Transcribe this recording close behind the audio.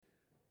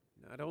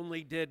Not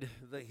only did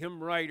the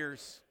hymn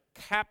writers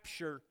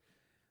capture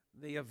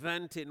the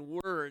event in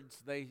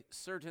words, they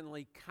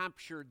certainly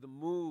captured the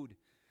mood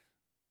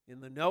in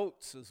the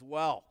notes as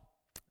well.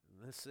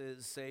 This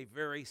is a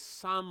very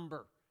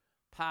somber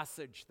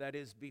passage that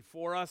is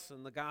before us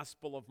in the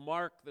Gospel of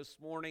Mark this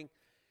morning.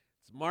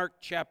 It's Mark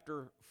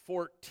chapter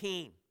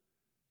 14.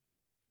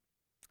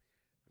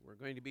 We're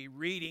going to be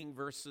reading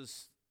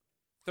verses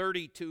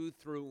 32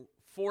 through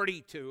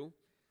 42.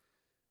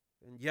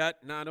 And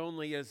yet, not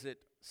only is it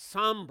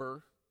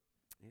somber,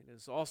 it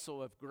is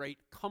also of great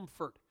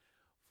comfort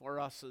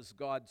for us as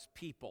God's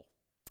people.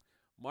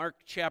 Mark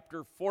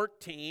chapter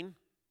 14,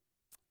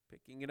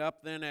 picking it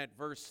up then at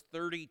verse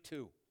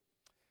 32.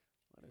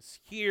 Let us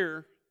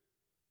hear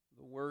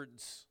the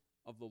words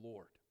of the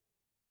Lord.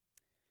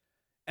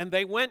 And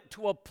they went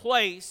to a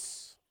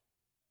place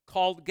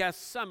called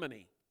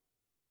Gethsemane.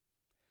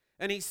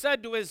 And he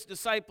said to his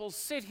disciples,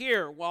 "Sit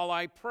here while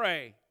I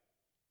pray."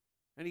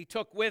 And he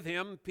took with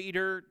him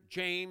Peter,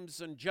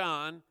 James, and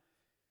John,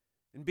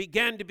 and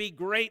began to be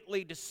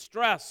greatly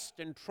distressed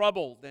and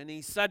troubled. And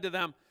he said to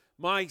them,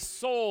 "My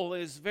soul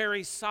is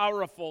very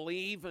sorrowful,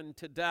 even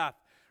to death.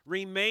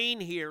 Remain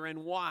here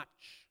and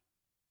watch."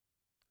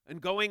 And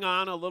going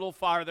on a little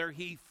farther,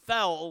 he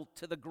fell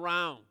to the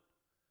ground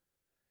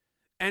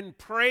and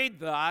prayed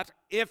that,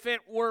 if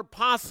it were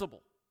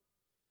possible,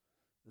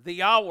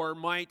 the hour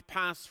might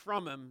pass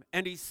from him.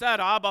 And he said,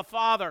 "Abba,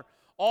 Father,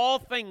 all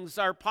things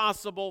are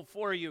possible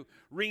for you.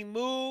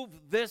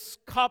 Remove this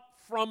cup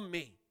from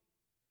me.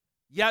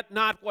 Yet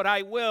not what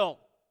I will,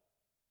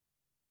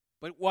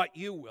 but what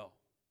you will."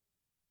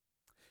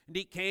 And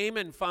he came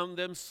and found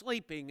them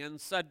sleeping and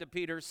said to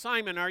Peter,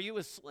 "Simon, are you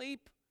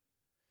asleep?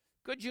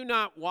 Could you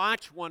not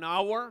watch 1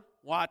 hour?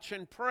 Watch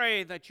and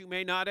pray that you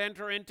may not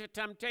enter into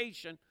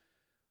temptation.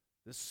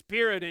 The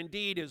spirit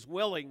indeed is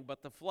willing,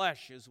 but the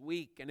flesh is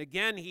weak." And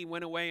again he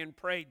went away and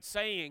prayed,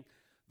 saying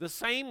the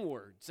same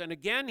words. And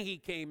again he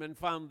came and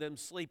found them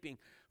sleeping,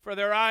 for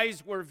their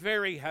eyes were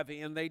very heavy,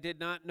 and they did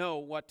not know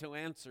what to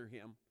answer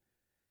him.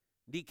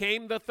 And he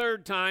came the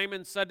third time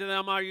and said to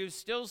them, "Are you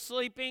still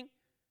sleeping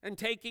and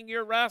taking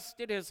your rest?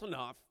 It is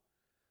enough.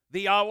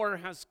 The hour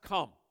has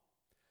come.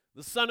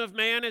 The Son of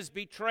Man is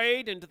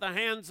betrayed into the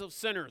hands of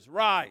sinners.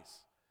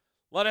 Rise,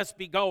 let us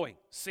be going.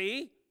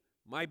 See,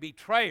 my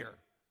betrayer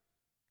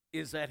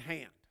is at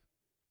hand."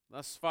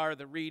 Thus far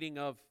the reading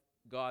of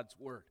God's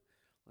word.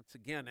 Let's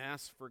again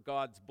ask for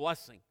God's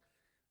blessing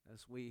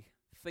as we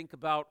think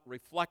about,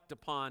 reflect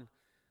upon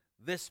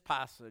this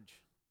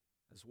passage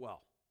as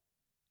well.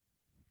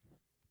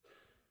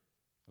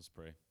 Let's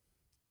pray.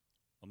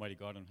 Almighty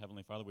God and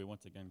Heavenly Father, we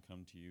once again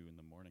come to you in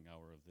the morning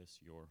hour of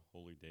this, your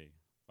holy day.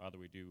 Father,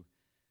 we do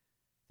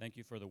thank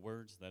you for the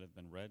words that have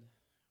been read.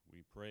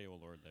 We pray, O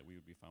Lord, that we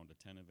would be found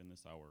attentive in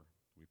this hour.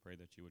 We pray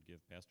that you would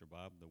give Pastor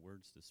Bob the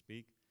words to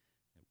speak,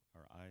 that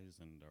our eyes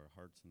and our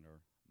hearts and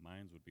our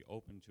minds would be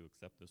open to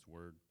accept this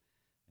word,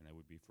 and that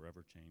would be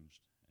forever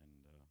changed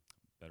and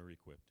better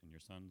equipped. In your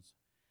Son's,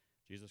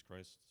 Jesus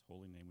Christ's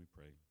holy name we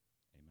pray.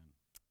 Amen.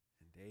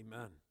 And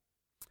amen.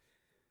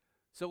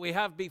 So we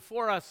have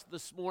before us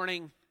this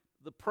morning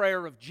the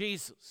prayer of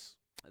Jesus.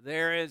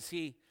 There as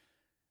he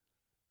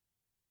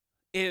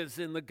is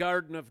in the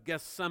Garden of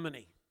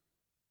Gethsemane.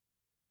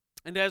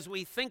 And as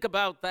we think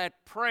about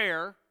that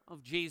prayer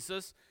of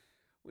Jesus,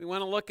 we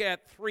want to look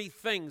at three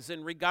things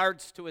in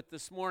regards to it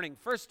this morning.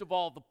 First of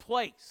all, the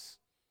place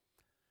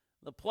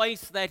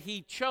that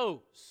he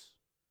chose,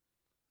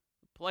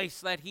 the place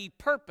that he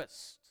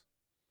purposed,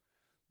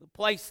 the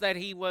place that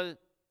he was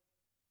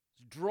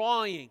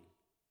drawing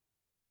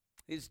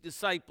his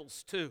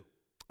disciples to.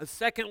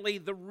 Secondly,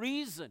 the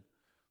reason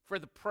for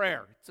the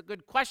prayer. It's a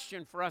good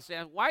question for us to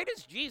ask. Why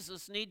does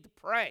Jesus need to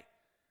pray?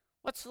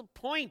 What's the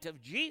point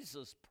of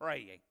Jesus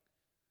praying?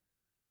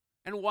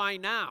 And why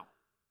now?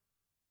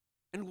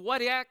 And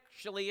what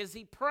actually is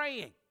he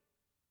praying?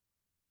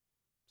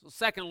 So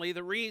secondly,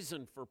 the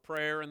reason for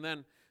prayer. And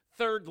then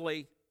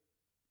thirdly,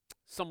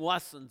 some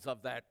lessons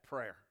of that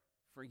prayer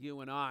for you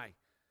and I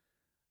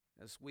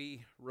as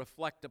we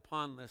reflect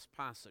upon this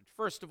passage.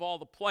 First of all,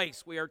 the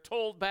place. We are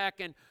told back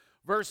in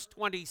verse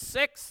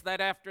 26 that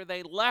after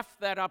they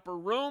left that upper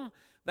room,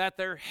 that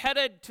they're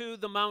headed to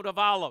the Mount of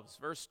Olives.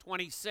 Verse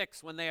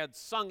 26, when they had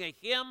sung a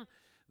hymn,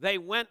 they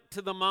went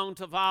to the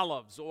Mount of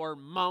Olives, or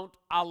Mount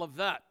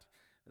Olivet,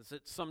 as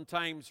it's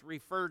sometimes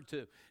referred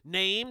to,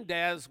 named,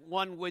 as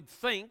one would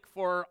think,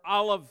 for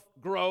olive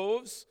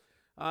groves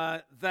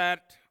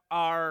that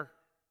are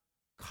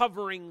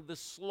covering the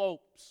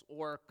slopes,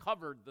 or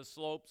covered the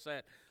slopes,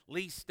 at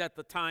least at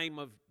the time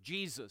of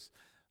Jesus.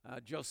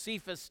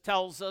 Josephus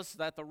tells us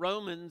that the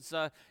Romans,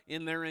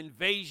 in their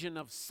invasion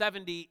of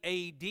 70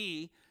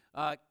 A.D.,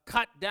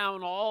 cut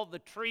down all the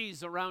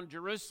trees around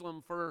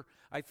Jerusalem for,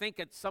 I think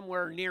it's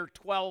somewhere near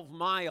 12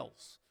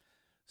 miles.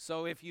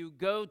 So if you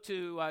go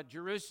to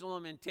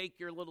Jerusalem and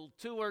take your little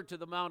tour to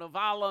the Mount of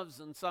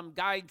Olives, and some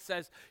guide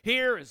says,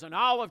 here is an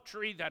olive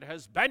tree that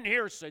has been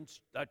here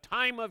since the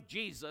time of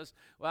Jesus,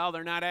 well,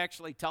 they're not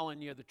actually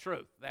telling you the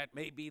truth. That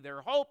may be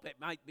their hope. It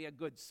might be a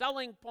good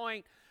selling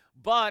point,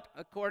 But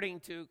according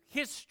to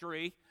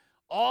history,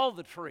 all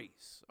the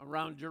trees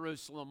around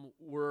Jerusalem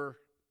were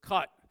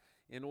cut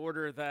in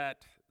order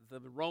that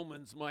the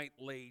Romans might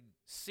lay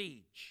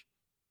siege.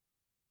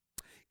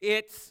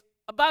 It's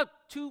about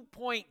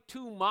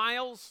 2.2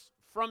 miles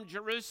from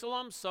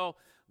Jerusalem, so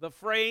the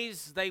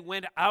phrase "they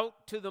went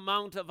out to the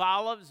Mount of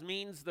Olives"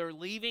 means they're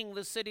leaving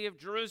the city of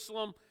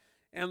Jerusalem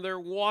and they're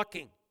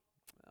walking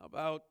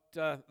about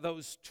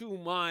those 2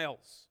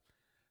 miles.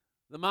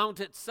 The mount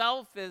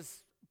itself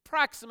is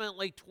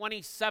approximately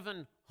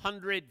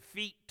 2,700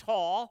 feet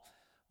tall.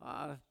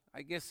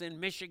 I guess in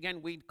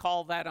Michigan we'd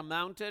call that a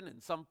mountain.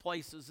 In some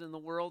places in the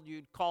world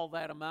you'd call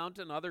that a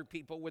mountain. Other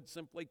people would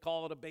simply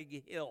call it a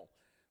big hill.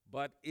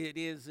 But it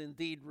is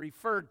indeed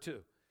referred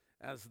to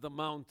as the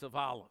Mount of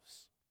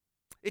Olives.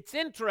 It's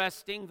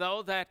interesting,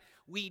 though, that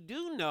we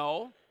do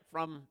know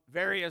from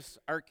various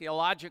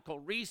archaeological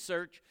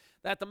research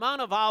that the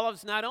Mount of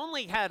Olives not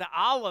only had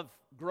olive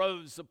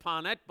groves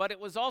upon it, but it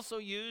was also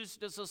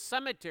used as a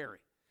cemetery.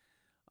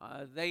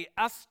 They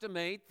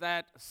estimate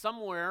that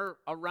somewhere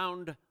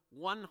around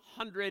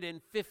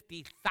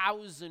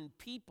 150,000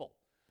 people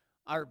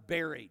are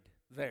buried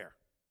there.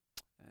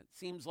 It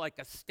seems like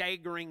a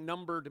staggering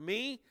number to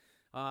me,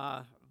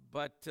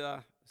 but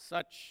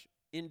such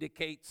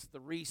indicates the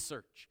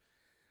research.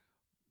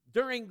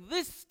 During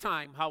this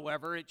time,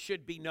 however, it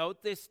should be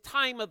noted, this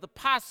time of the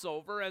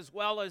Passover, as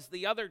well as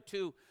the other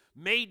two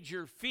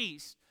major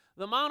feasts,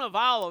 the Mount of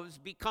Olives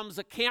becomes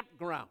a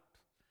campground.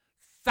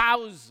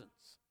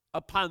 Thousands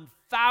upon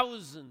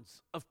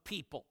thousands of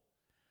people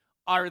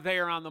are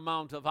there on the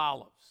Mount of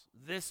Olives.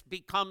 This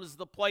becomes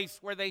the place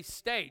where they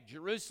stay.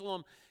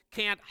 Jerusalem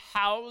can't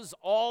house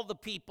all the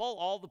people,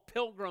 all the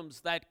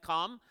pilgrims that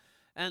come,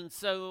 and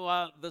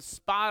so the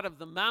spot of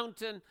the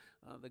mountain,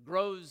 the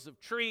groves of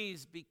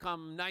trees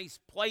become nice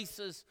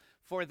places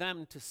for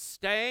them to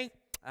stay,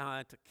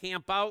 to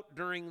camp out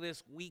during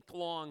this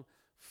week-long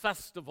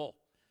festival.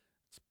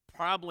 It's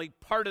probably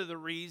part of the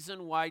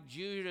reason why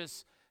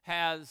Judas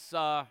has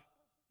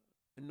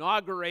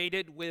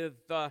inaugurated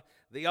with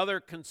the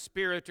other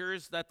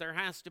conspirators that there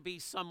has to be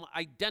some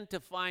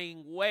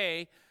identifying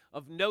way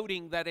of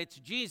noting that it's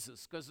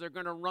Jesus, because they're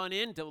going to run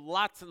into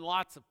lots and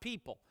lots of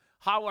people.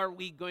 How are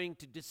we going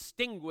to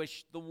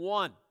distinguish the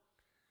one?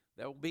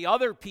 There will be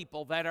other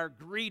people that are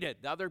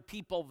greeted, other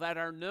people that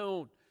are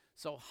known.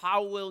 So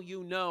how will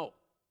you know?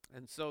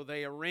 And so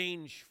they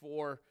arrange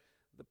for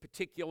the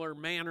particular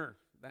manner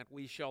that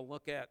we shall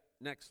look at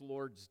next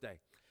Lord's Day.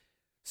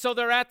 So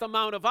they're at the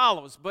Mount of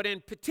Olives, but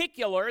in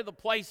particular, the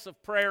place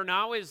of prayer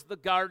now is the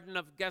Garden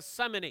of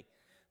Gethsemane.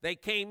 They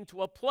came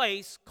to a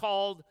place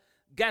called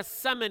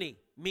Gethsemane,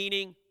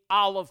 meaning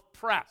olive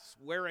press.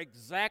 Where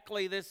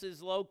exactly this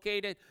is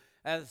located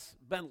has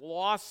been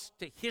lost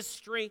to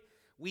history.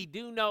 We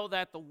do know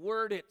that the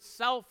word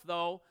itself,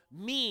 though,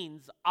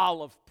 means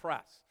olive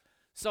press.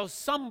 So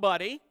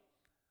somebody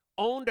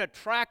owned a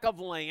tract of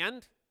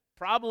land,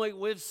 probably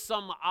with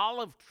some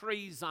olive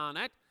trees on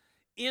it.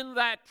 In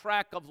that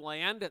tract of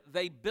land,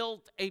 they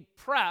built a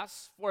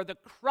press for the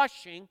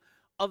crushing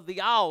of the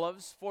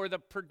olives, for the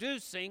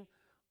producing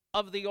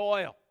of the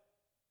oil.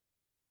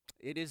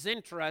 It is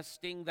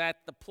interesting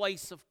that the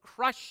place of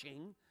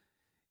crushing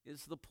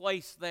is the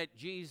place that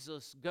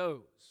Jesus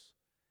goes.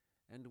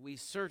 And we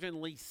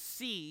certainly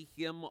see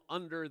him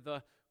under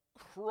the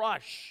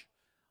crush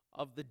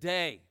of the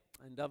day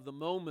and of the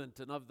moment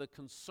and of the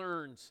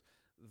concerns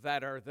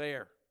that are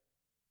there.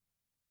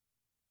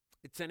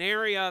 It's an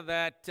area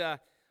that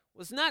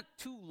was not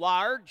too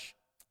large,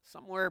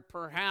 somewhere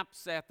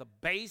perhaps at the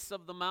base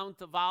of the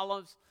Mount of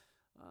Olives.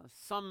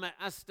 Some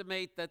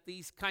estimate that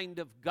these kind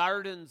of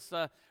gardens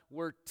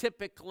were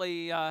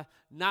typically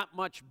not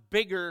much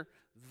bigger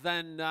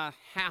than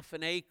half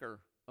an acre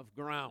of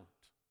ground.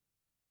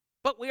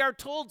 But we are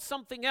told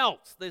something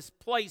else, this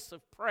place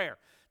of prayer.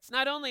 It's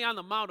not only on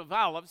the Mount of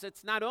Olives,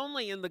 it's not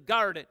only in the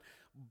garden,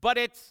 but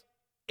it's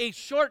a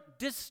short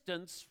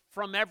distance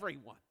from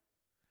everyone.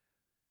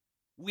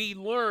 We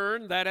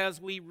learn that as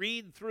we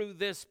read through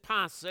this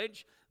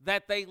passage,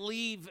 that they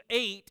leave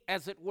 8,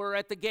 as it were,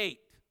 at the gate.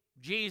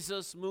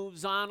 Jesus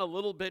moves on a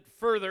little bit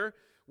further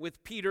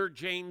with Peter,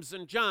 James,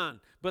 and John.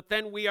 But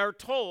then we are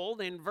told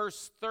in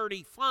verse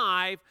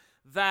 35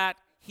 that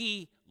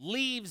he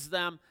leaves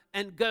them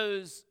and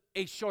goes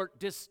a short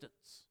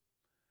distance.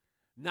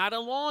 Not a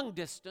long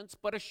distance,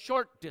 but a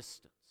short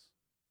distance.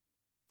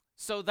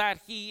 So that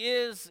he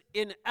is,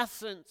 in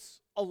essence,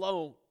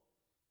 alone.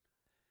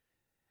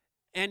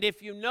 And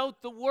if you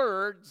note the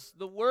words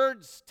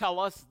tell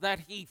us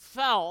that he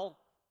fell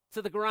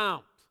to the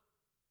ground.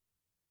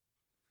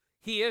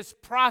 He is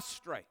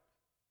prostrate.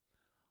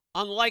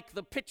 Unlike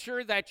the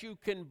picture that you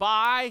can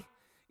buy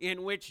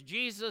in which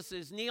Jesus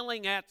is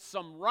kneeling at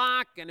some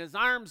rock and his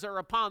arms are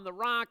upon the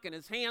rock and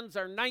his hands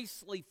are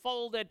nicely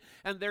folded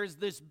and there's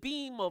this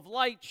beam of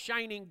light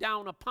shining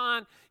down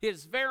upon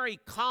his very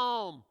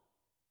calm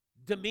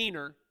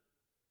demeanor,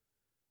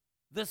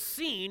 the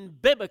scene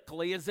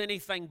biblically is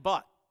anything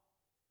but.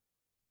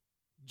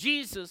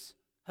 Jesus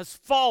has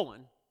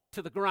fallen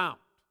to the ground.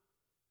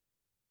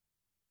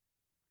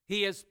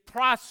 He is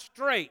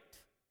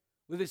prostrate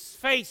with his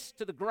face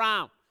to the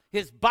ground,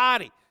 his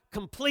body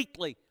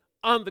completely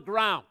on the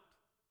ground.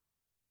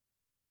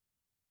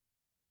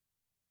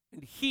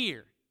 And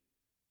here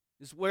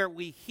is where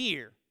we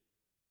hear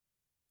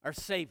our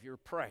Savior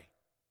pray.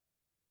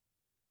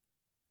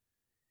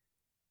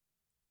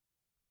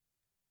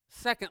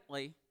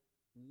 Secondly,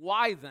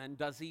 why then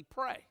does he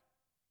pray?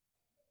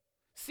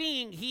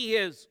 Seeing he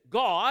is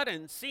God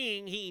and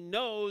seeing he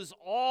knows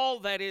all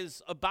that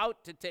is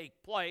about to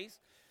take place,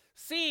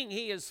 seeing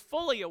he is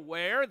fully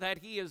aware that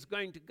he is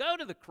going to go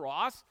to the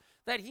cross,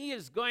 that he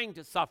is going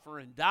to suffer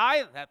and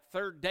die, that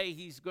third day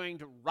he's going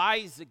to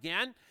rise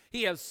again.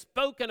 He has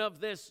spoken of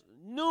this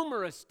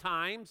numerous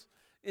times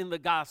in the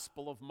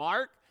Gospel of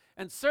Mark,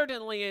 and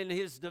certainly in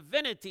his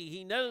divinity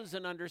he knows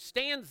and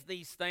understands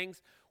these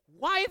things.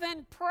 Why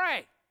then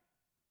pray?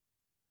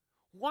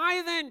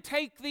 Why then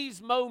take these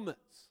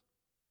moments?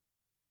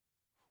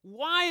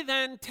 Why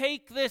then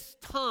take this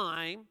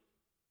time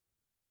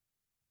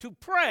to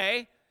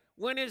pray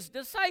when his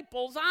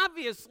disciples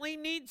obviously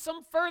need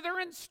some further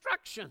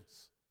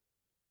instructions?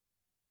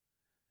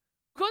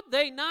 Could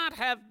they not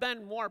have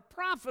been more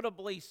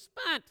profitably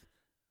spent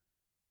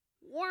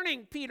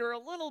warning Peter a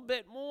little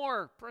bit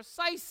more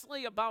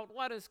precisely about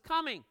what is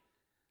coming?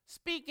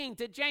 Speaking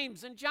to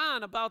James and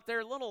John about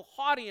their little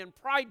haughty and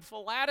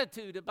prideful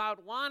attitude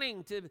about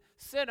wanting to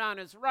sit on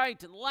his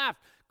right and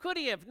left. Could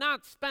he have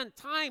not spent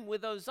time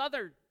with those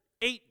other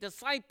 8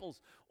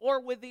 disciples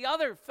or with the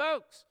other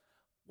folks?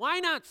 Why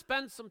not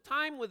spend some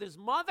time with his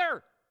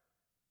mother?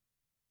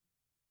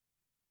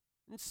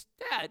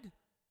 Instead,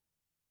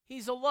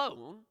 he's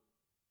alone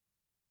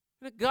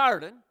in a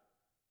garden,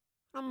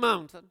 a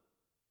mountain,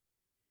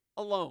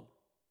 alone,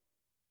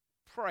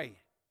 praying.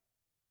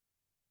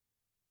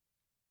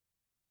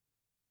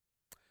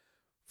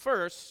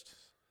 First,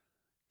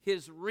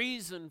 his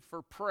reason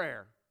for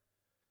prayer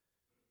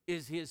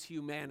is his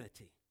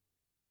humanity.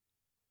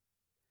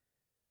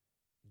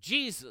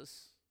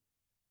 Jesus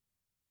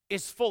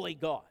is fully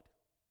God,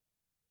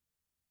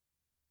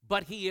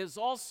 but he is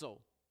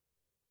also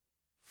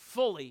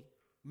fully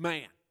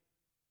man.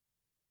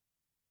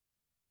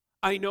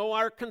 I know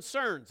our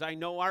concerns. I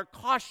know our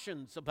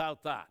cautions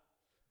about that.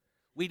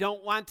 We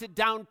don't want to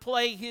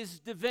downplay his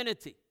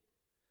divinity.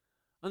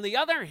 On the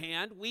other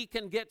hand, we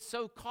can get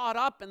so caught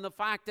up in the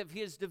fact of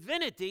his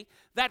divinity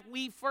that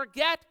we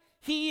forget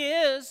he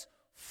is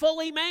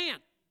fully man.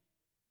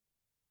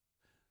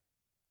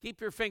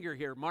 Keep your finger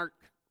here, Mark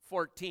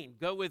 14.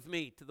 Go with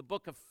me to the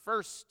book of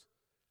 1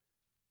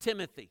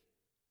 Timothy.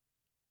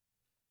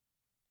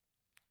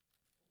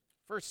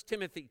 1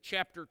 Timothy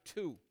chapter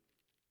 2.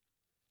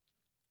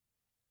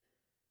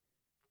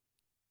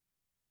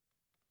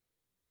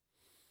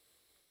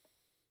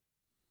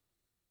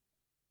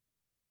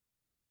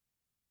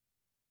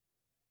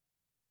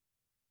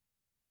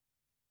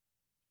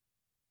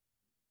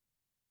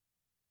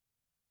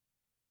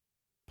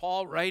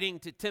 Paul, writing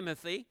to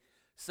Timothy,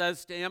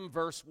 says to him,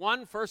 verse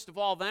 1, "First of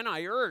all, then,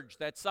 I urge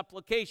that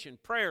supplication,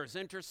 prayers,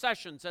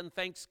 intercessions, and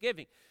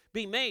thanksgiving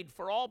be made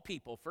for all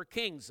people, for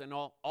kings and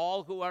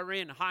all who are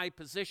in high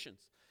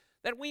positions,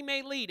 that we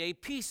may lead a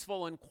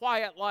peaceful and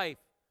quiet life,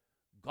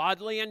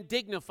 godly and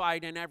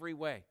dignified in every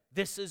way.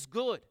 This is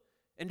good,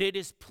 and it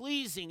is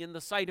pleasing in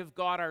the sight of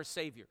God our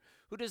Savior,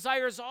 who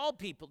desires all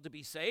people to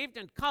be saved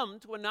and come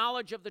to a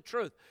knowledge of the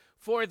truth.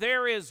 For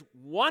there is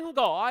one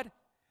God,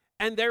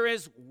 and there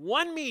is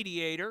one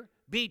mediator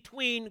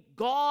between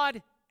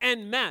God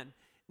and men."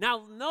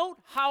 Now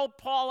note how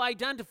Paul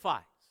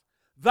identifies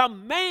the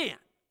man,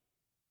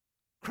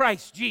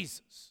 Christ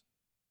Jesus.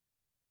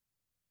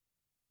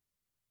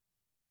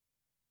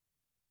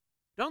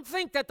 Don't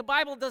think that the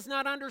Bible does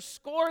not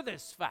underscore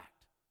this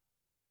fact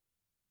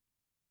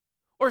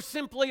or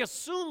simply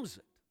assumes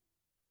it.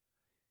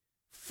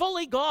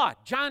 Fully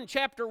God, John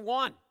chapter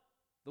 1,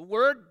 the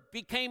Word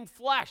became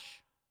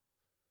flesh.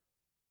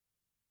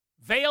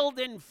 Veiled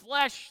in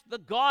flesh, the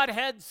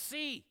Godhead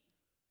see,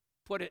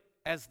 put it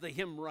as the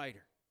hymn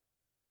writer.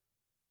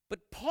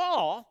 But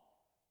Paul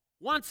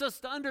wants us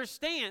to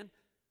understand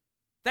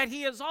that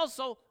he is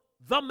also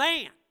the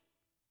man,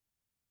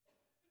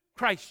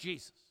 Christ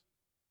Jesus.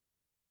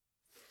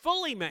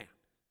 Fully man.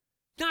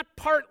 Not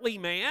partly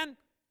man,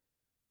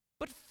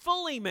 but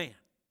fully man.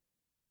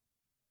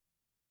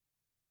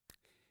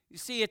 You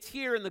see, it's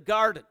here in the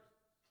garden,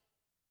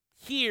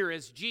 here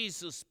as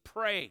Jesus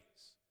prays,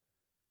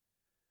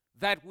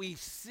 that we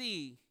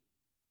see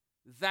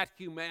that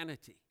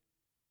humanity.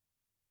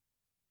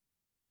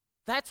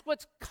 That's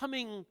what's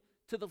coming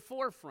to the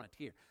forefront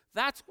here.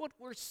 That's what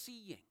we're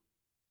seeing.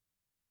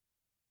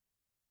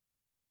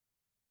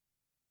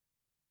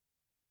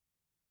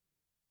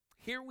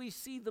 Here we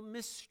see the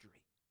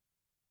mystery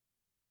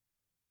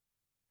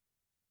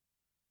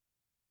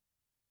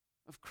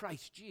of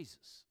Christ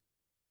Jesus.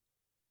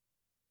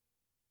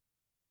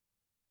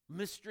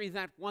 Mystery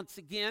that once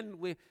again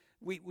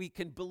we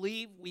can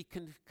believe, we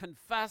can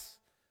confess,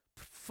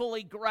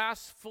 fully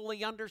grasp,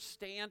 fully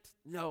understand?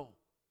 No.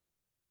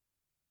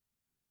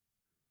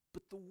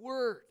 But the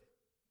Word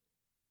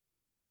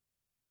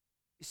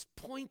is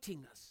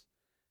pointing us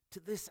to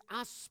this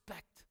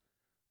aspect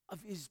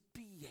of his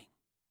being.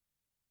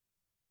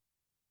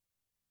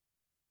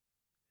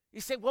 You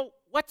say, well,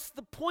 what's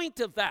the point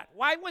of that?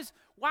 Why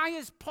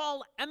is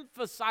Paul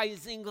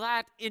emphasizing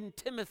that in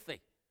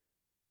Timothy?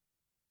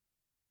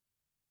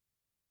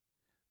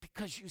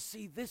 Because you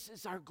see, this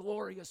is our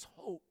glorious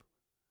hope.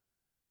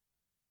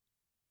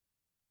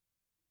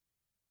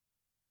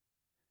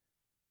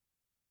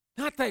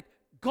 Not that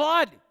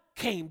God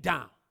came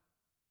down,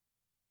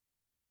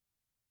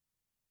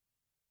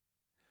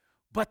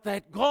 but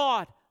that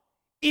God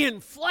in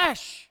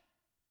flesh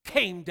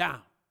came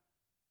down.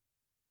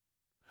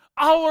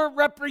 Our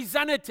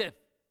representative,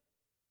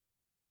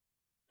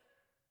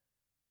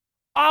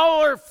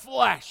 our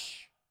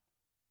flesh,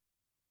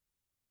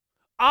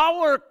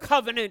 our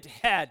covenant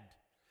head.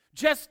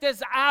 Just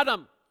as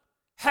Adam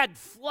had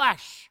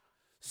flesh,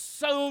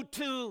 so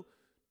too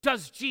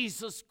does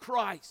Jesus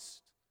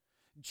Christ.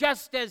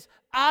 Just as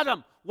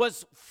Adam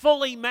was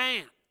fully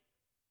man,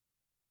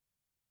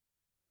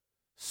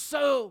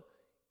 so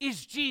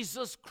is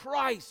Jesus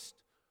Christ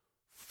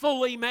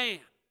fully man.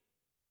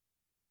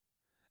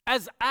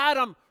 As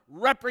Adam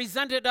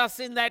represented us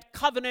in that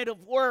covenant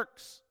of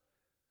works,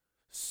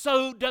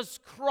 so does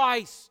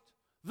Christ,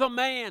 the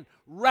man,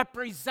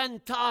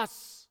 represent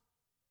us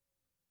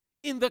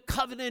in the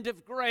covenant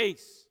of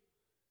grace.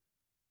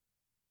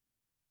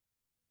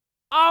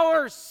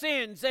 Our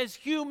sins as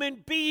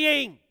human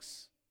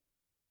beings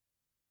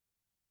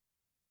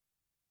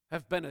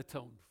have been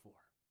atoned for.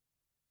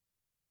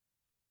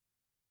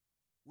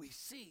 We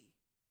see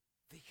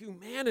the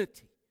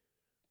humanity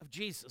of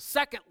Jesus.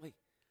 Secondly,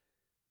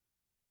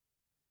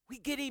 we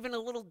get even a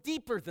little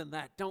deeper than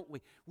that, don't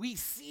we? We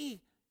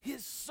see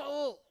his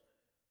soul.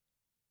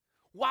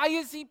 Why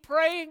is he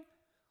praying?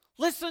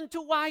 Listen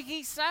to why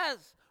he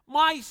says,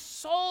 my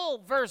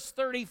soul, verse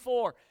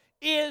 34,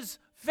 is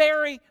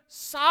very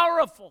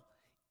sorrowful,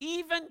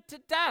 even to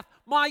death.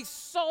 My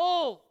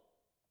soul.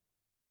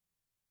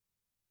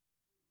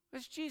 What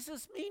does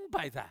Jesus mean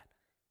by that?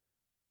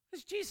 What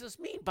does Jesus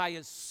mean by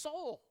his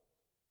soul?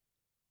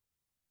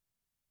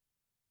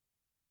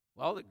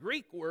 Well, the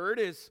Greek word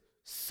is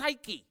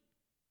psyche.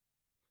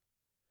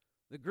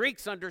 The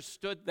Greeks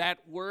understood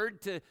that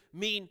word to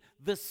mean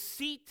the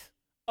seat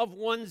of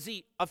one's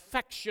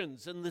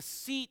affections and the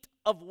seat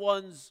of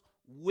one's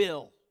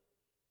will.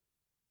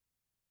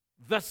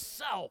 The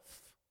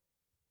self.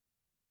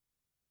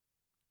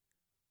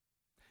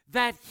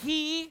 That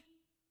he,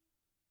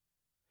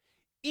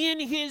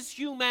 in his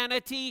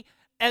humanity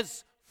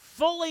as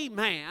fully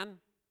man,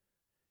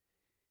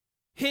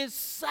 his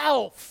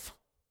self,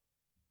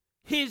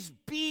 his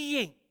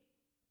being,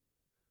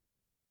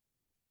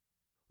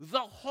 the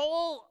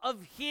whole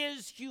of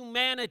his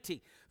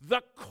humanity,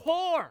 the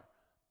core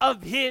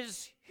of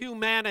his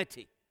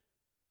humanity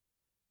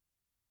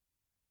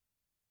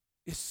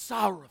is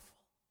sorrowful,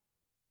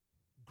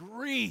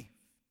 grieved,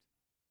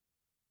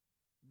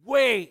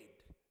 weighed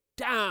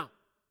down.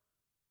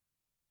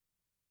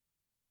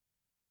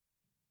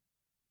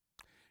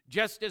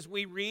 Just as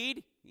we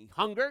read, he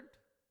hungered.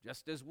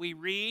 Just as we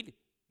read,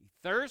 he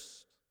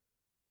thirsted.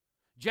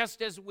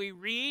 Just as we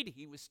read,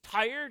 he was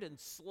tired and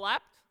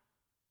slept.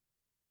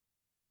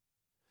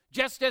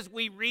 Just as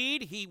we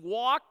read, he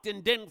walked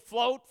and didn't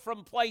float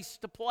from place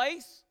to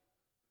place.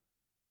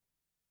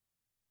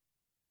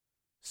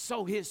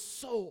 So his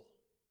soul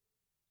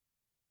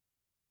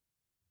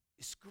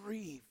is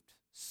grieved,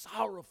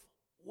 sorrowful,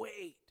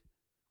 weighed.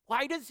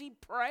 Why does he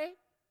pray?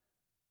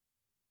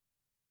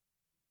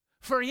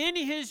 For in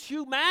his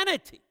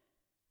humanity,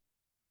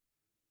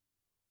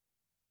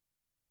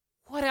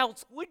 what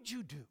else would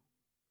you do?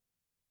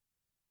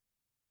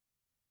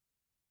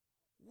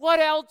 What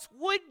else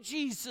would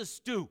Jesus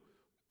do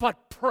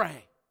but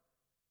pray?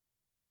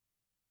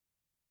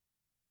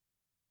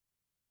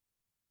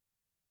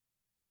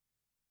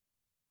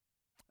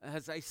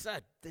 As I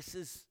said, this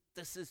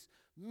is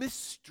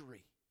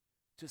mystery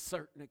to a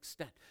certain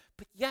extent.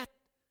 But yet,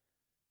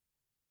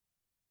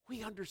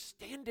 we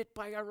understand it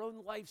by our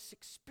own life's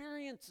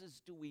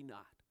experiences, do we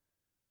not?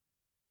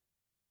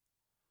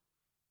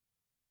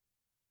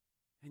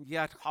 And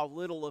yet, how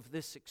little of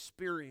this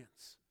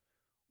experience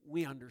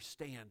we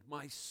understand.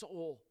 My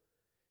soul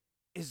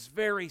is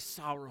very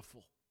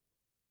sorrowful,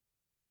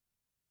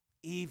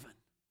 even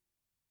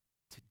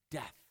to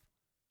death.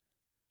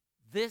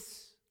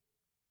 This,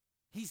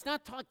 he's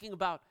not talking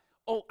about,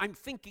 oh, I'm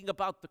thinking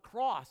about the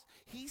cross.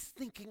 He's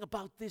thinking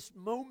about this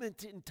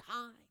moment in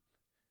time.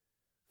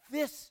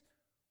 This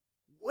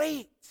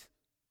weight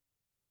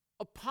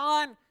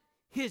upon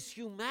his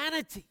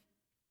humanity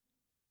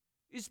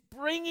is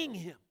bringing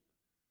him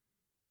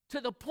to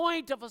the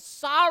point of a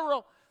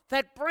sorrow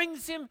that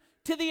brings him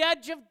to the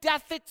edge of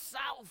death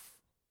itself.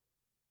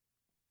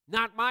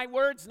 Not my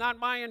words, not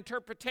my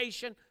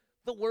interpretation,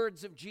 the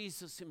words of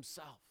Jesus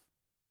himself.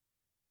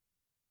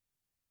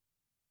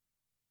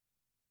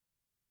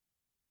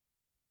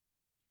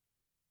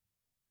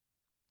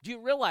 Do you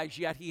realize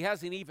yet he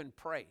hasn't even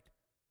prayed?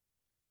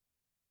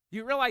 Do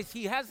you realize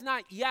he has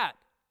not yet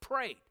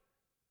prayed?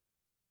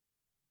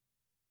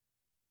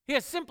 He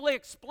has simply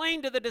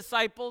explained to the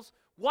disciples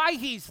why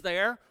he's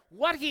there,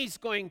 what he's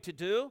going to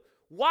do,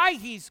 why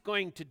he's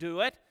going to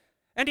do it,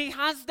 and he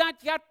has not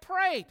yet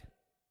prayed.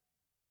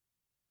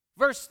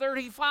 Verse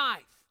 35.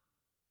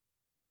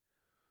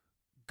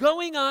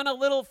 Going on a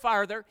little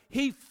farther,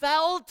 he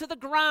fell to the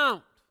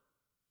ground.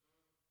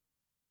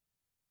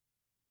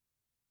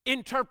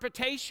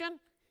 Interpretation,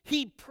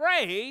 he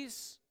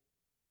prays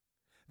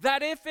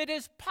that if it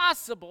is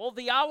possible,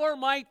 the hour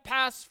might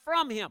pass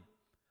from him.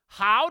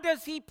 How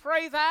does he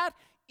pray that?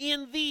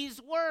 In these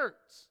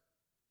words.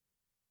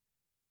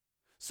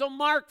 So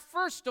Mark,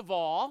 first of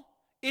all,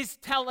 is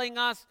telling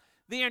us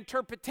the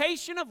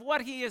interpretation of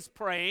what he is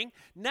praying.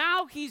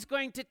 Now he's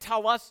going to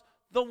tell us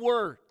the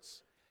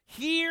words.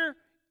 Here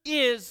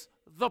is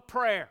the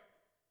prayer.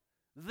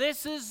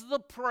 This is the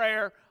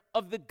prayer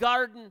of the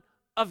Garden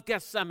of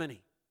Gethsemane.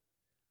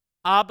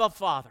 Abba,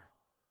 Father,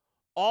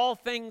 all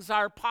things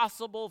are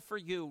possible for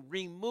you.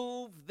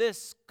 Remove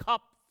this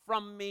cup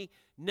from me,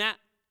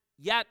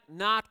 yet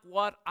not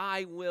what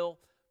I will,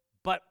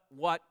 but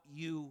what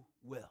you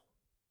will.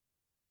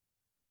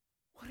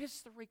 What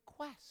is the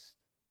request?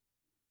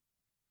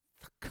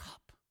 The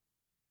cup.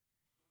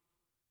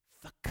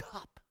 The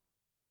cup.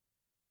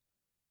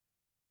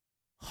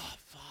 Oh,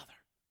 Father,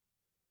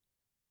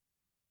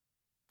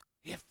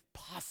 if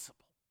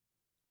possible,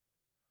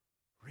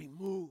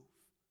 remove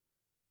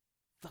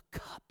the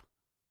cup.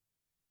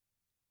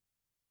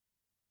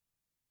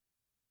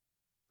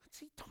 What's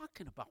he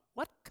talking about?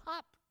 What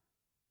cup?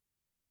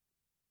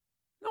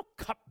 No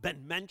cup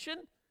been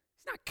mentioned.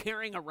 He's not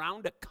carrying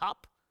around a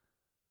cup.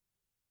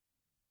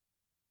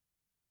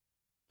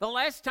 The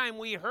last time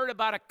we heard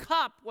about a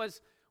cup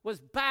was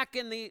back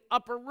in the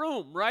upper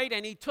room, right?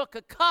 And he took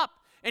a cup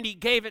and he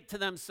gave it to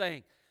them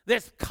saying,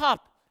 this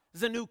cup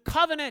is a new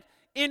covenant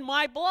in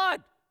my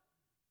blood.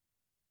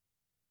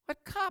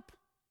 What cup?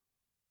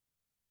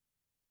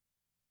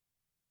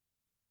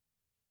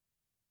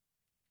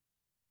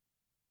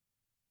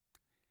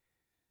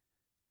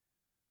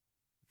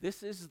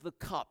 This is the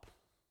cup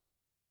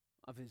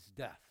of his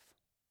death.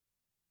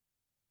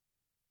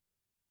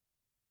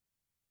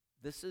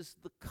 This is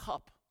the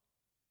cup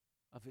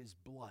of his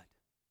blood.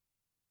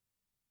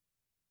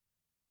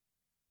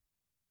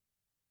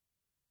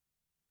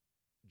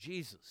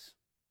 Jesus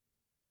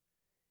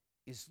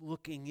is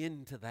looking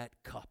into that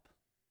cup.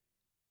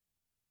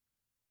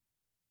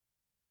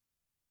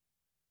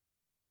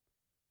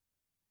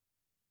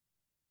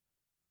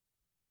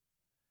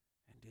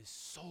 And his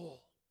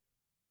soul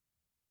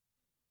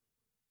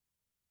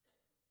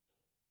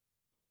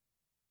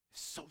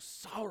is so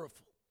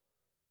sorrowful,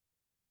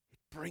 it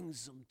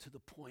brings him to the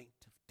point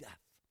of death.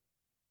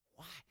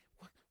 Why?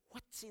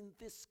 What's in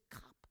this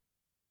cup?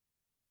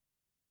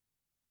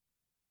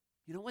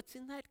 You know what's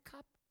in that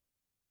cup?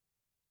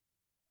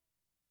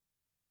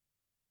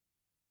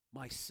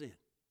 My sin.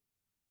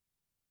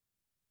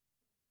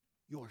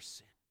 Your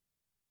sin.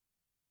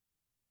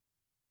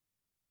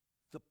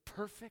 The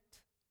perfect,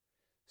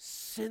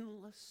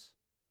 sinless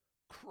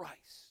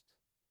Christ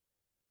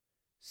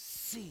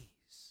sees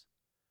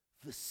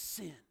the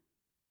sin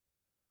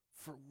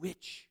for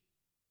which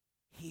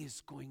he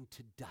is going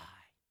to die.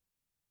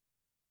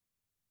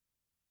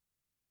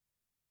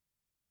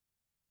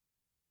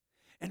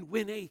 And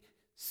when a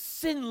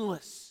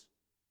sinless,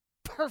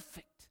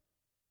 perfect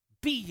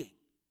being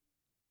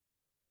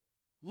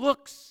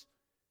looks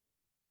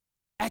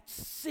at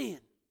sin,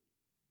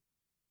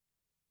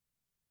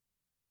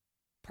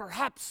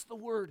 perhaps the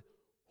word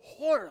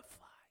horrified,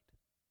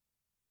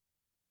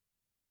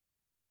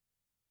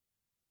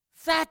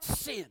 that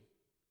sin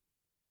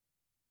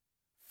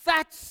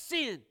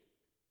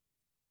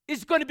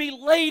is going to be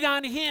laid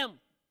on him.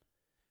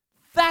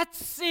 That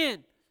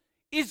sin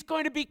is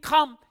going to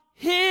become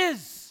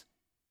his.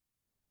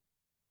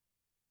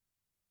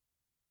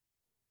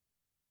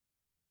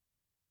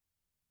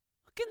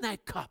 Look in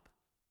that cup.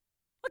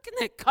 Look in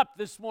that cup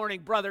this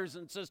morning, brothers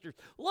and sisters.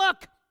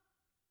 Look.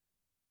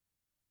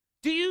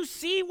 Do you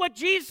see what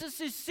Jesus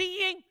is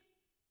seeing?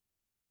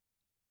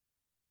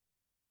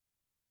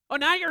 Oh,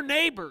 not your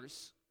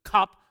neighbor's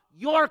cup,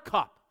 your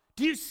cup.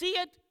 Do you see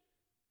it?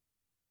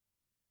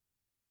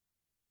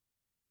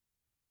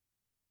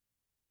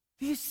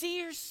 Do you see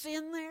your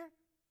sin there?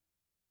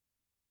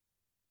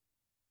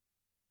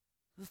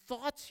 The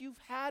thoughts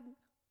you've had,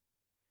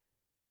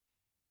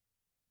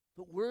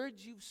 the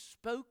words you've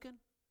spoken,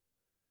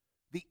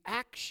 the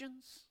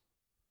actions,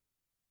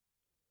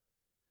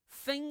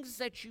 things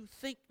that you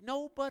think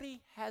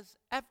nobody has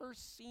ever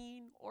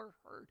seen or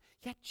heard.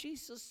 Yet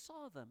Jesus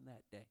saw them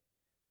that day.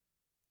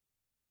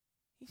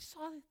 He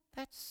saw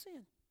that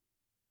sin.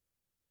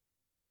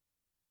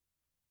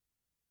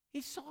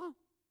 He saw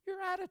your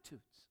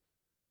attitudes,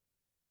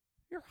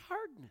 your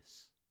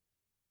hardness,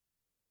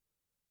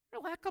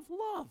 your lack of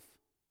love,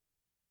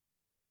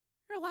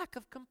 your lack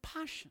of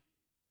compassion.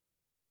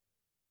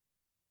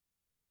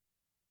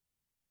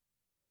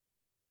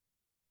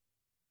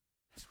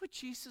 That's what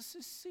Jesus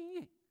is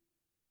seeing.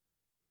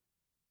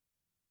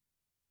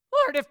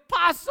 Lord, if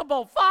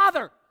possible,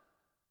 Father,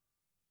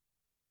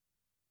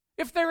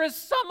 if there is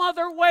some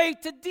other way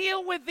to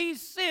deal with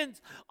these sins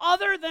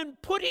other than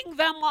putting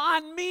them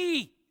on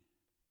me.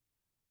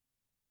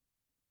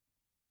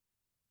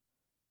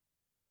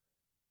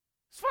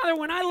 Father,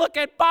 when I look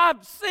at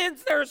Bob's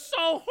sins, they're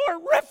so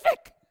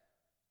horrific.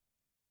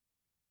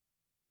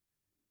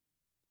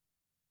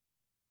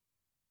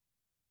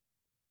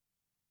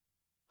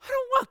 I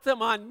don't want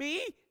them on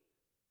me.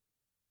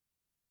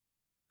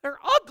 They're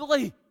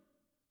ugly.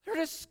 They're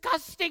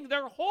disgusting.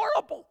 They're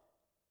horrible.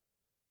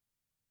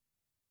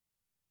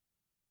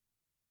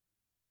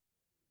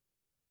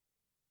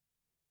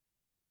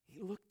 He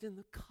looked in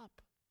the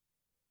cup.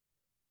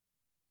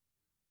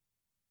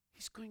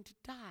 He's going to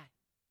die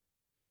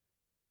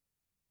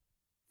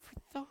for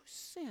those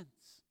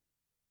sins.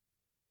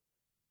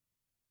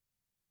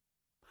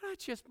 But not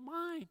just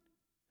mine.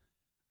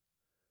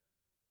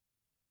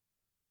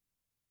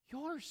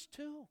 Yours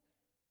too.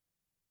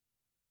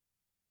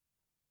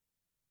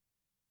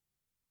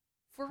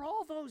 For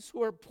all those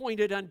who are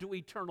appointed unto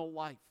eternal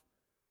life.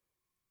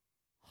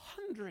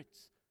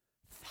 Hundreds,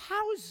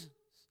 thousands,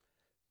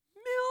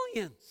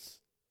 millions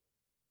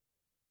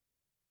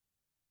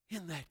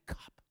in that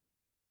cup.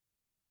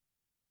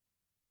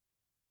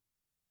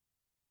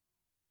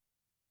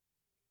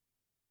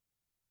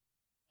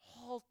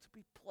 All to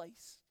be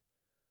placed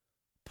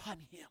upon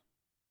him.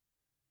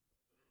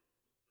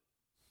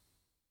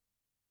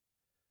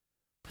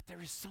 But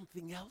there is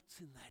something else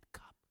in that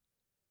cup.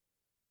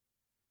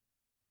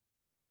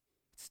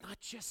 It's not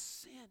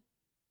just sin.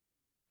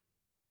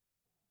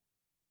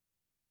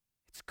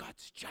 It's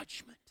God's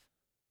judgment.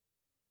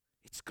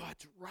 It's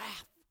God's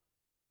wrath.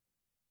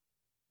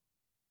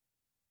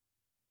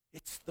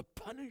 It's the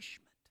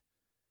punishment.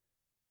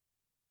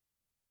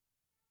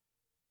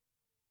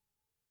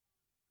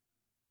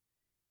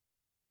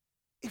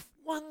 If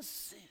one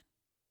sin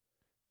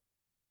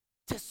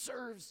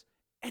deserves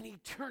an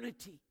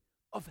eternity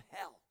of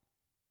hell,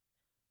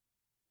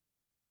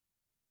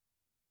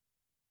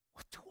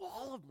 what do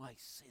all of my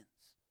sins?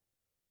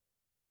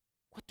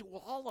 What do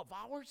all of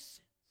our sins?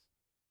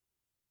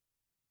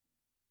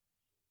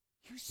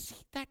 You see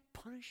that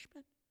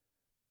punishment?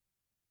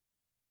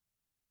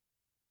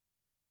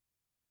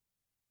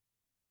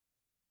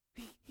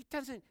 He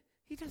doesn't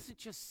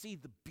just see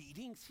the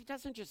beatings. He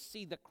doesn't just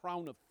see the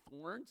crown of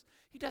thorns.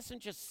 He doesn't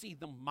just see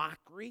the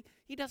mockery.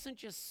 He doesn't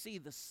just see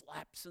the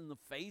slaps in the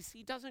face.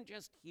 He doesn't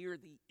just hear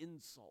the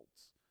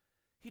insults.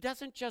 He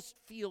doesn't just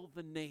feel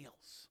the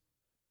nails.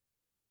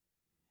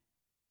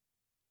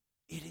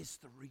 It is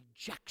the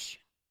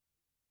rejection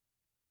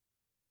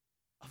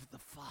of the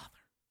Father.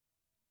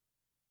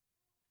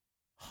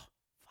 Oh,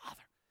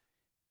 Father,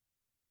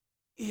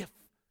 if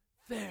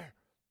there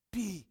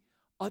be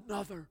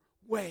another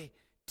way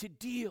to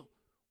deal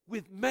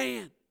with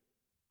man,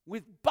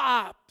 with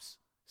Bob's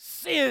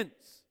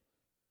sins,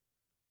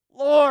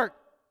 Lord,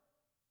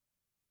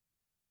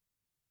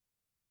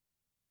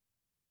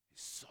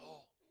 his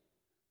soul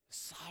is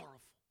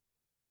sorrowful,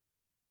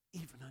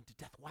 even unto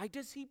death. Why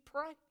does he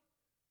pray?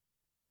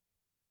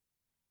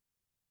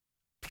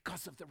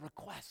 Because of the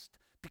request,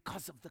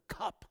 because of the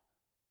cup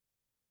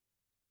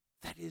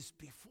that is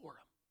before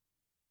him.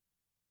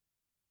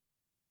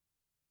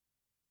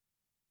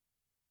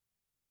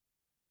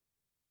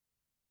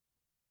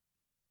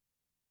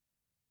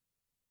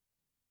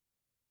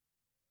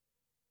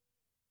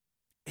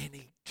 An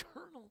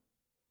eternal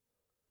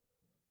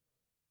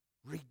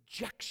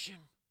rejection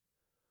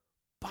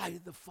by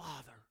the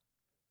Father.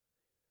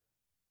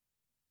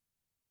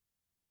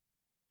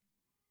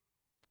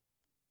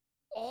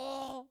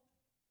 All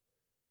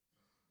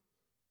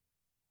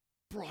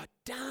brought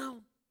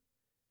down,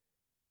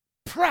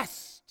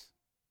 pressed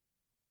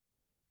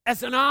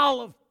as an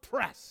olive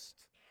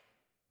pressed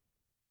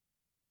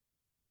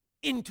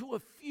into a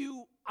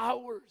few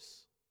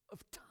hours of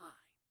time.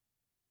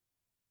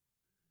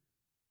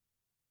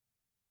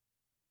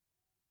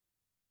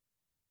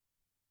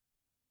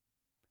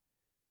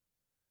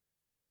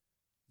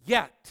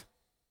 Yet,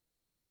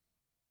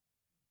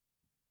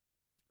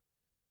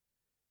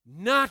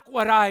 not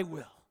what I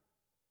will,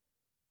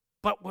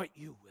 but what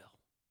you will.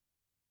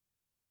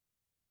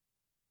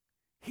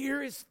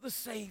 Here is the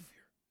Savior.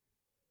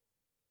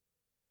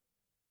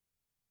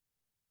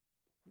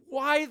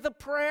 Why the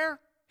prayer?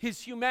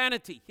 His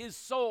humanity, his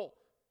soul,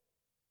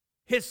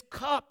 his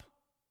cup,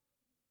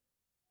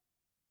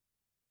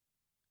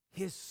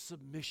 his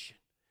submission.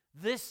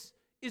 This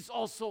is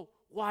also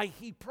why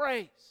he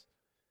prays.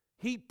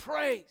 He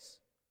prays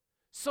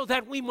so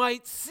that we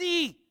might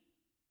see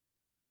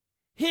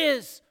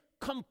his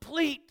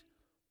complete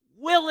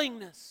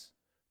willingness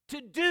to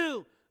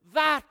do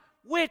that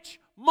which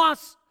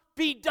must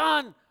be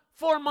done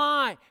for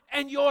my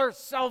and your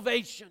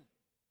salvation.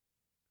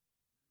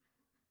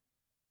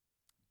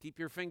 Keep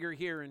your finger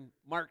here in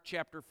Mark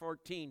chapter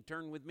 14.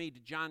 Turn with me to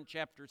John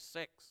chapter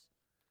 6.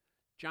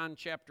 John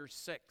chapter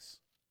 6.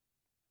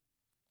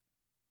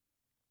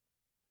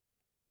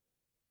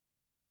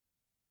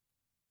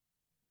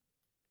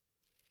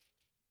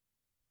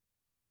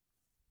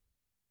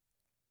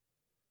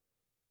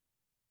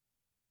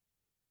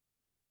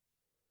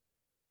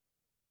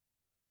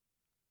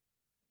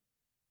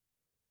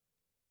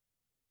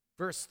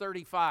 Verse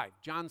 35,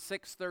 John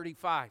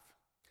 6:35.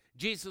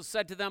 Jesus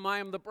said to them, I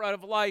am the bread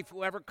of life.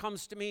 Whoever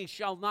comes to me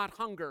shall not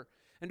hunger,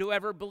 and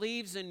whoever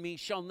believes in me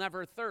shall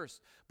never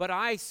thirst. But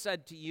I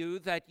said to you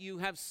that you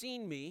have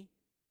seen me,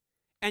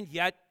 and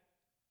yet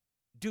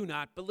do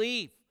not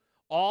believe.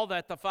 All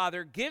that the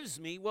Father gives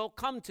me will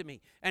come to me,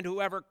 and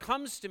whoever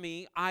comes to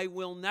me I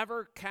will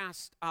never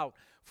cast out.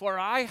 For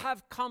I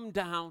have come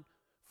down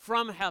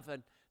from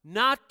heaven,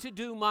 not to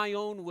do my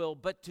own will,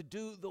 but to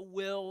do the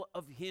will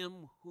of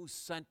him who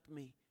sent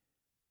me.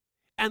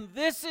 And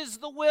this is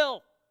the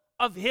will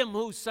of him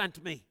who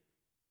sent me.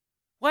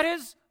 What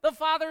is the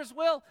Father's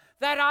will?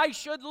 That I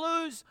should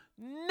lose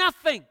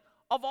nothing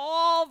of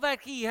all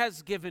that he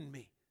has given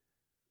me,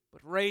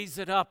 but raise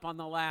it up on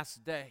the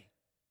last day.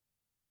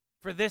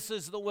 For this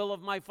is the will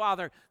of my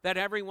Father, that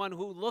everyone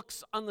who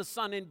looks on the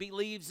Son and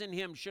believes in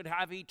him should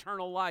have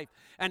eternal life,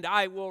 and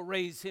I will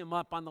raise him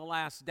up on the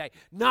last day.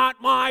 Not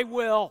my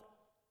will,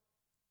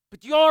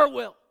 but your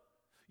will.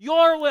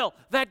 Your will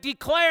that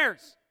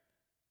declares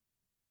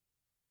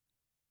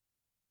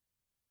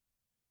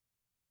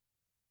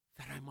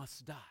that I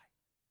must die,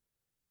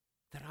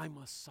 that I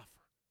must suffer,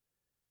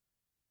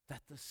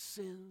 that the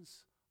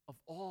sins of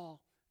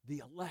all the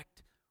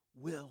elect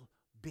will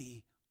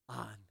be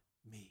on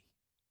me.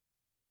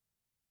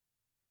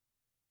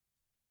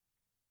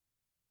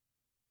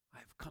 I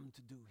have come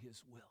to do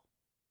his will.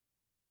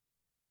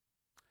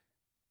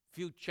 A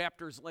few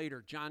chapters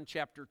later, John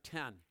chapter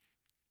 10.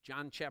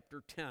 John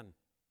chapter 10,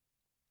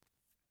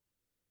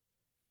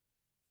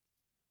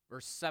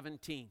 verse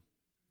 17.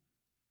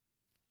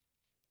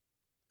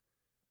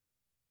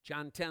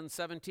 John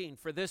 10:17.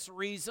 For this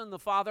reason the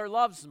Father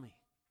loves me,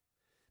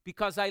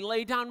 because I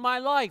lay down my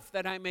life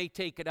that I may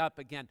take it up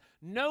again.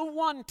 No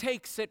one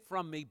takes it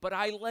from me, but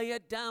I lay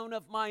it down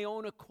of my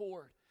own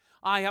accord.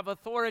 I have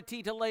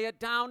authority to lay it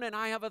down, and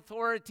I have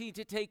authority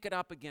to take it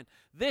up again.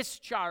 This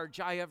charge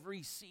I have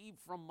received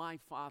from my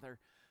Father.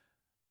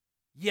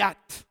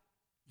 Yet,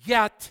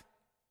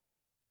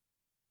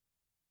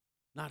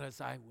 not as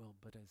I will,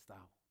 but as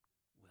thou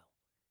wilt.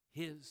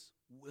 His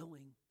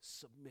willing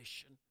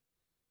submission,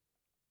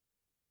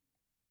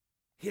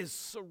 his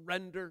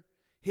surrender,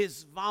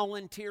 his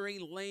voluntary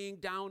laying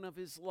down of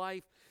his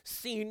life,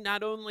 seen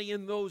not only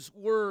in those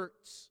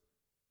words,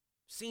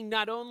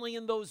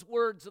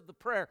 of the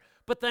prayer,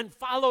 but then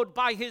followed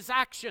by his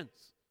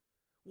actions.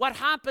 What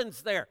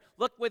happens there?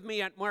 Look with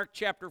me at Mark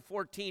chapter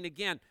 14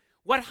 again.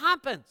 What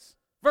happens?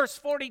 Verse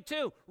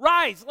 42,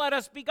 rise, let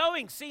us be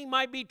going. See,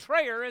 my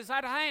betrayer is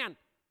at hand.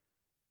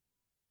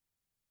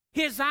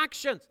 His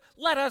actions,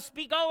 let us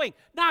be going.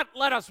 Not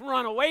let us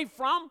run away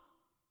from.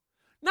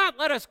 Not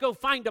let us go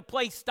find a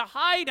place to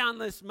hide on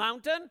this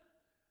mountain.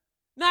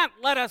 Not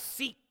let us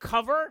seek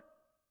cover.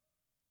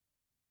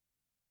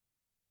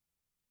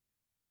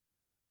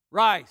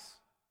 Rise.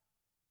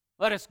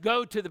 Let us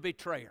go to the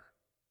betrayer.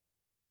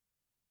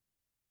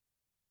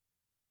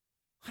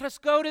 Let us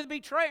go to the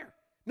betrayer.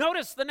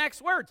 Notice the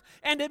next words.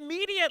 And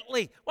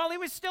immediately, while he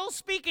was still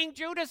speaking,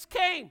 Judas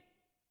came.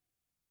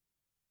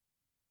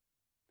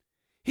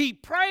 He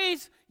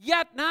prays,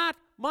 yet not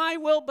my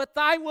will, but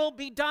thy will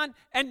be done.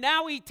 And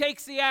now he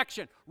takes the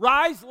action.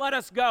 Rise, let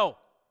us go.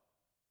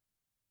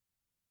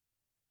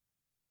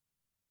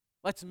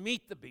 Let's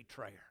meet the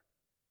betrayer.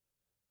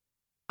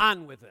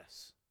 On with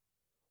this.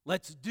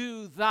 Let's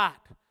do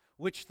that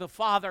which the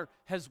Father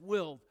has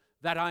willed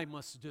that I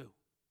must do,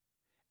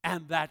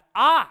 and that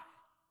I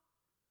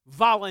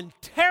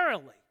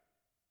voluntarily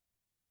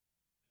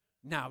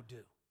now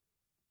do.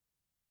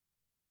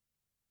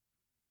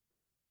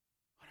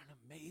 What an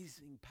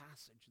amazing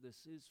passage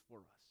this is for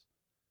us.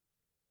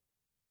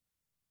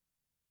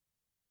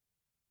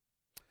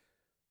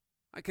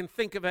 I can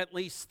think of at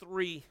least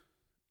 3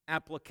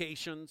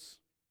 applications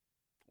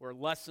or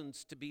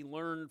lessons to be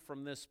learned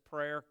from this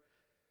prayer.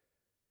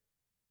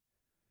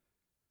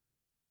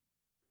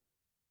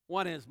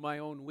 One is my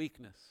own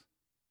weakness.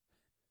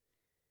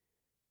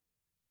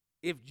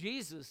 If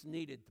Jesus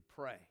needed to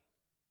pray,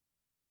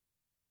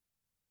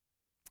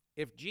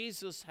 if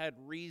Jesus had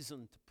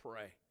reason to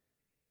pray,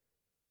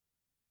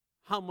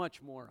 how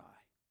much more I?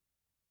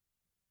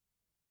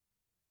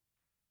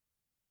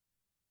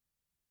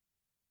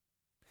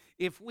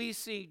 If we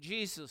see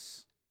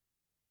Jesus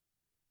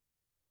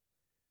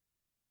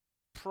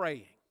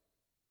praying,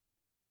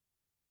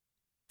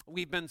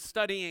 we've been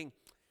studying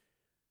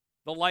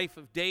the life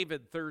of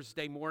David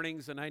Thursday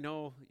mornings, and I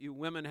know you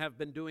women have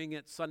been doing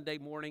it Sunday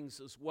mornings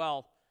as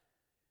well.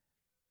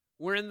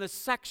 We're in the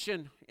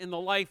section in the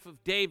life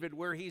of David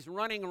where he's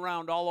running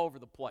around all over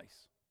the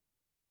place.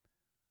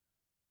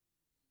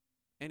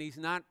 And he's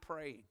not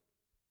praying.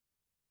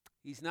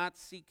 He's not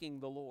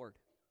seeking the Lord.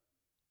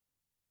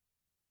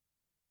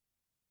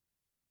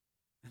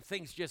 And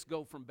things just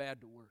go from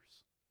bad to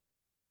worse.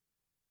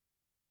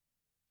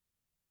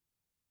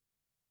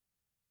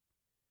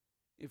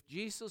 If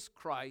Jesus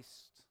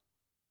Christ,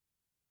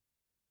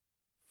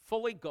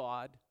 fully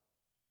God,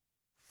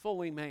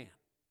 fully man,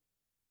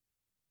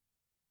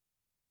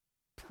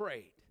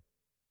 prayed,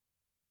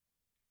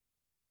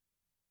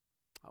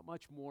 how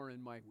much more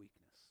in my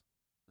weakness?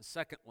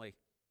 Secondly,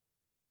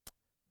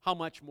 how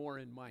much more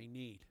in my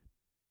need?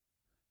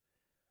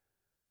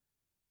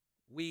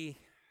 We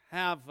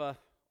have an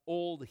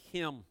old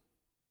hymn.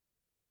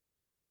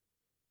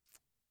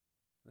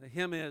 The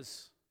hymn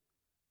is,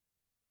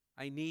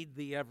 I need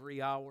thee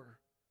every hour,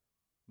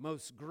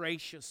 most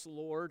gracious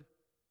Lord.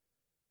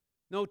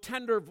 No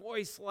tender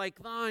voice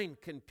like thine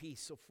can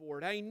peace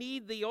afford. I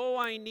need thee, oh,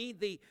 I need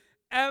thee.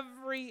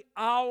 Every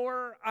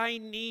hour I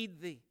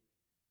need thee.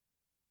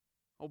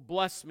 Oh,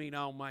 bless me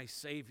now, my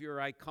Savior,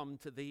 I come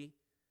to thee.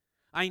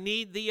 I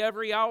need thee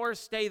every hour,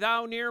 stay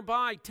thou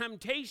nearby.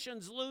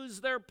 Temptations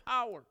lose their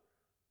power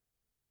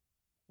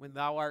when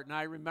thou art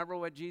nigh. Remember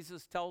what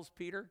Jesus tells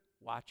Peter?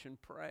 Watch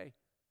and pray.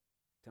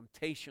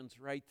 Temptation's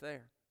right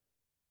there.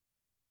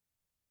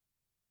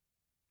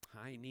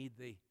 I need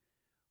thee.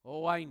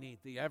 Oh, I need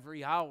thee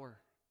every hour.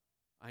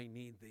 I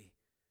need thee.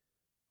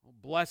 Oh,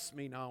 bless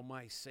me now,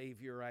 my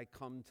Savior, I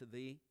come to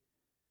thee.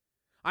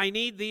 I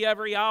need thee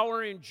every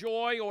hour in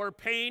joy or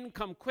pain.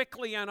 Come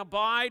quickly and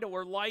abide,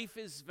 or life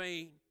is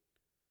vain.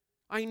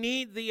 I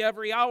need thee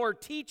every hour.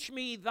 Teach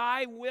me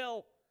thy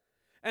will,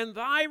 and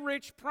thy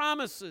rich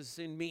promises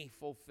in me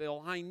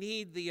fulfill. I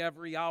need thee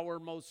every hour,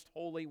 most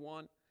holy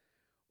one.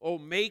 Oh,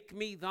 make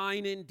me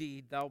thine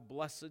indeed, thou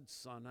blessed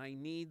Son. I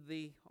need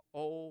thee,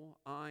 oh,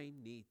 I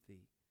need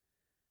thee.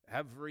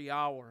 Every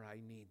hour I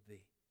need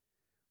thee.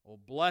 Oh,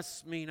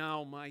 bless me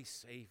now, my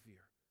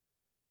Savior.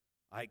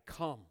 I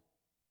come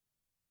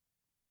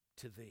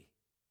to thee.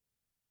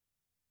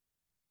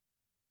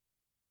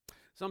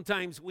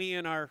 Sometimes we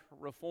in our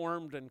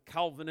Reformed and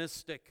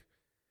Calvinistic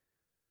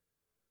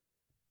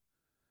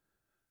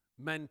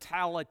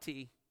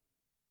mentality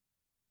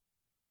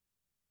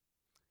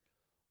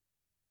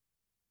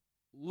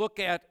look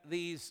at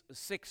these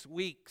 6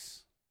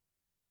 weeks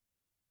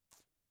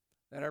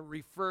that are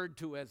referred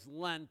to as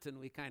Lent, and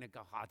we kind of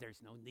go,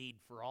 there's no need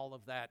for all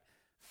of that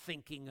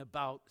thinking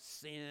about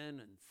sin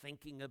and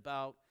thinking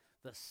about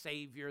the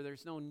Savior.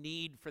 There's no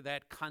need for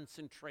that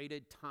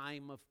concentrated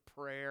time of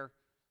prayer.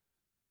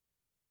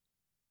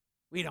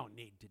 We don't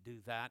need to do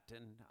that,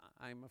 and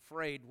I'm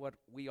afraid what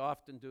we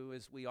often do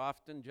is we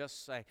often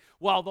just say,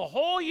 well, the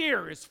whole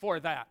year is for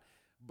that.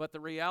 But the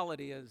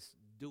reality is,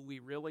 do we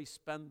really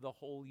spend the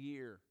whole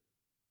year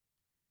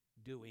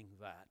doing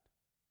that?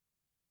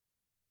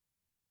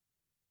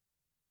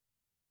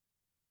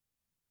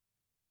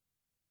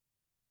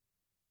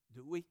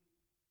 Do we?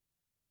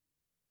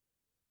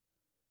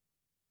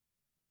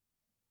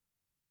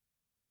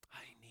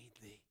 I need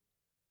thee.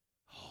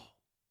 Oh,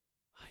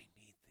 I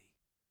need thee.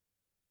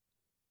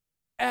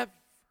 Every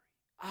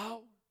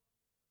hour,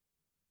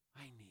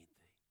 I need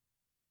thee.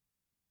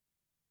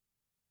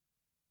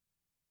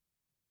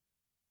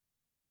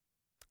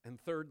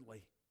 And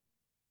thirdly,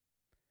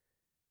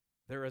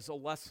 there is a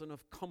lesson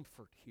of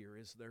comfort here,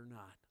 is there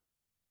not?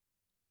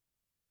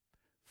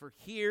 For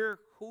here,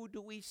 who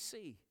do we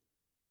see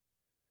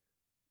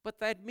but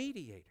that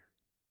mediator,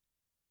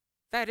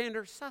 that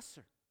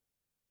intercessor,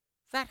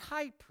 that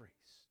high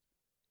priest,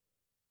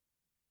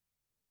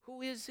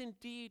 who is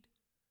indeed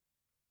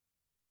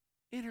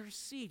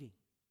interceding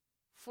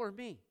for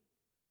me?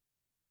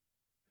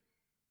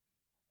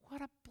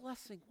 What a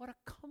blessing, what a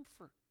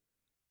comfort,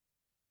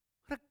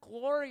 what a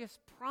glorious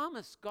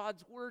promise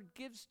God's word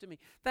gives to me,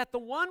 that the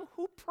one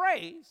who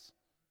prays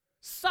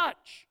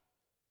such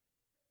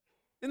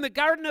in the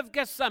Garden of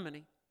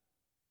Gethsemane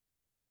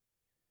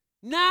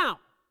now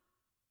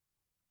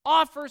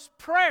offers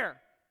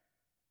prayer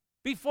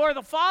before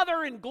the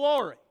Father in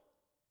glory,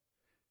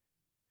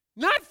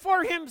 not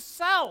for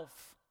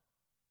himself,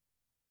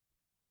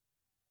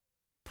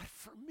 but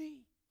for me.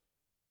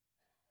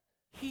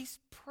 He's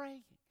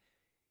praying.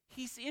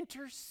 He's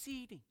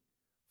interceding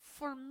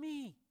for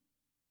me.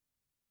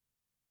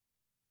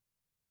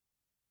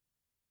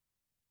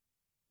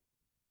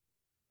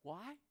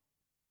 Why?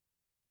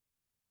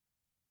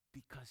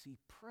 Because he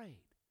prayed,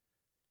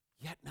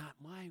 yet not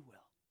my will,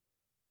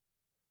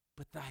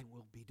 but thy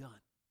will be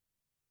done.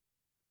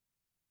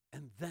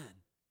 And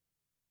then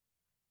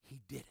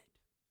he did it.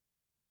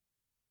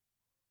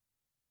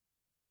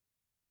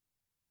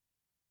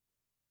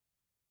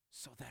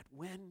 So that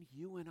when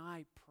you and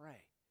I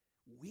pray,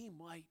 we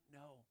might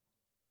know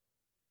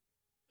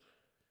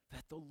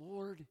that the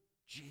Lord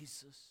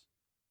Jesus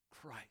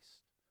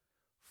Christ,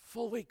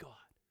 fully God,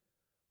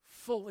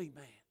 fully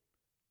man,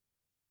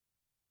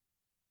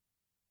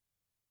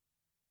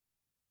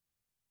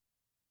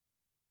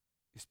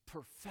 is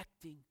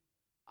perfecting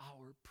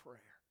our prayer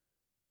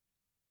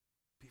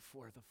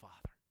before the Father.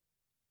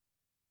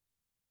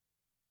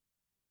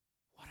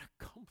 What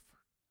a comfort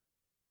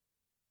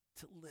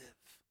to live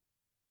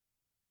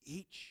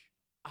each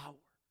hour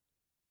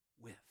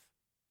with.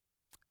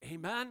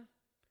 Amen?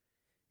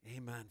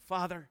 Amen.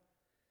 Father,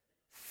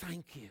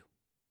 thank you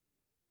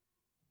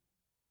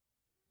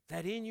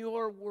that in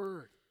your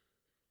word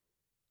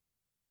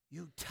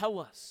you tell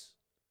us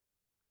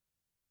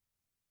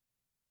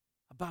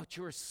about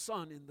your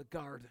Son in the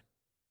garden.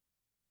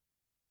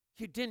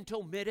 You didn't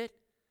omit it.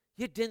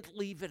 You didn't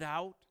leave it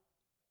out.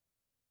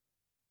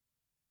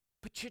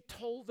 But you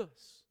told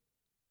us.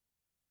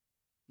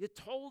 You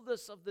told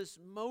us of this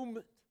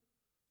moment.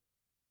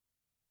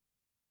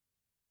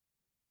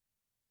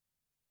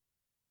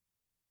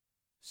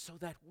 So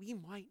that we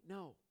might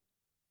know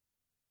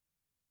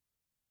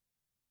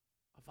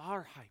of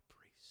our high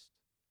priest,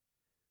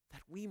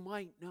 that we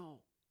might know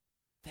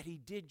that he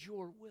did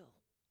your will,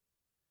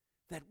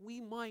 that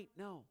we might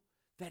know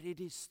that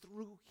it is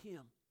through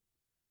him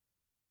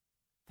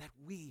that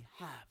we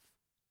have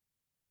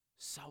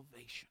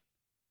salvation,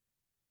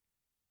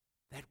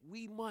 that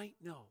we might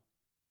know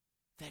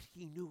that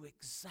he knew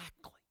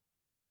exactly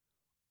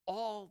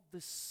all the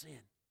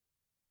sin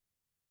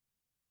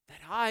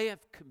that I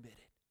have committed,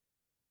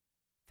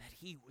 that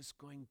he was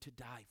going to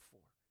die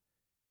for.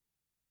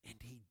 And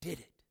he did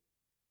it.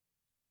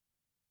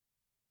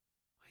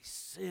 My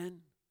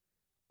sin,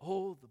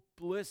 oh, the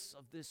bliss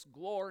of this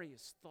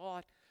glorious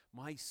thought.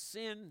 My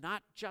sin,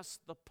 not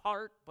just the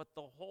part, but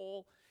the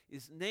whole,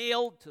 is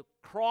nailed to the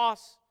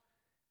cross,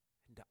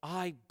 and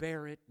I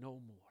bear it no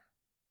more.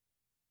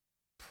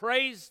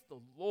 Praise the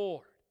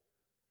Lord,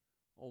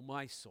 oh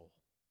my soul.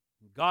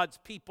 And God's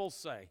people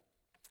say,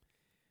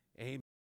 amen.